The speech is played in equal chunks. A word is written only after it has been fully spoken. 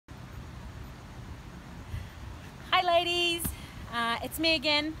ladies, it's me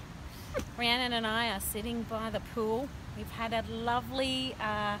again. Rhiannon and I are sitting by the pool. We've had a lovely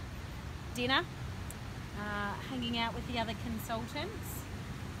dinner, hanging out with the other consultants.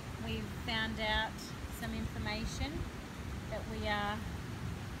 We've found out some information that we are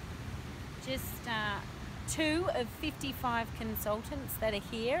just 2 of 55 consultants that are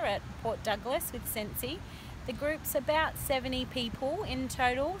here at Port Douglas with Scentsy. The group's about 70 people in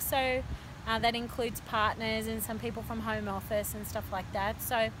total, so that includes partners and some people from home office and stuff like that.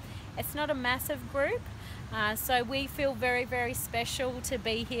 So it's not a massive group, so we feel very, very special to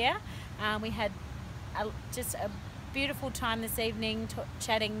be here. We had just a beautiful time this evening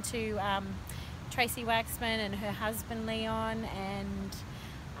chatting to Tracy Waxman and her husband Leon, and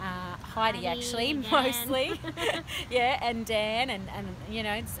Heidi actually, mostly. Yeah, and Dan and you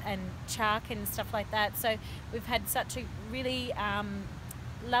know, and Chuck and stuff like that. So we've had such a really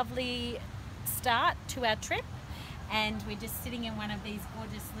lovely start to our trip, and we're just sitting in one of these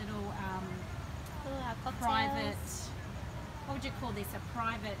gorgeous little private, what would you call this, a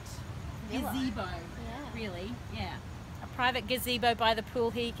private gazebo. Yeah. Really, yeah, a private gazebo by the pool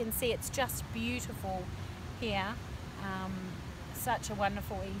here. You can see it's just beautiful here. Such a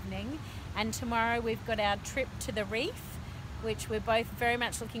wonderful evening, and tomorrow we've got our trip to the reef, which we're both very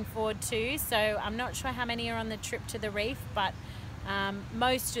much looking forward to. So I'm not sure how many are on the trip to the reef, but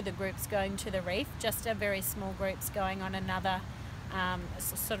most of the groups going to the reef, just a very small groups going on another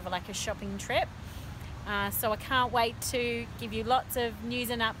sort of like a shopping trip. So I can't wait to give you lots of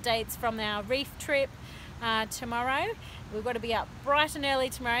news and updates from our reef trip tomorrow. We've got to be up bright and early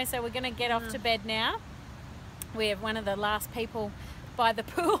tomorrow, so we're going to get off to bed now. We're one of the last people by the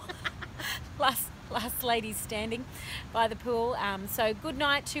pool, last ladies standing by the pool. So good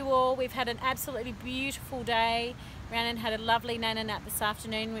night to you all. We've had an absolutely beautiful day. Rhiannon had a lovely nana nap this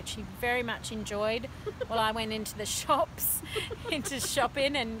afternoon, which she very much enjoyed, while I went into the shops, into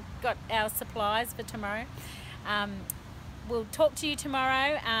shopping and got our supplies for tomorrow. We'll talk to you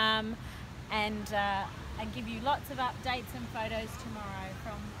tomorrow and give you lots of updates and photos tomorrow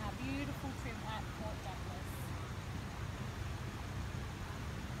from our beautiful trip at Port Douglas.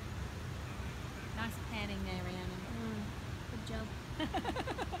 Nice panning there, Rhiannon. Good job.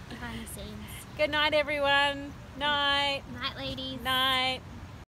 Behind the scenes. Good night, everyone. Night. Night, ladies. Night.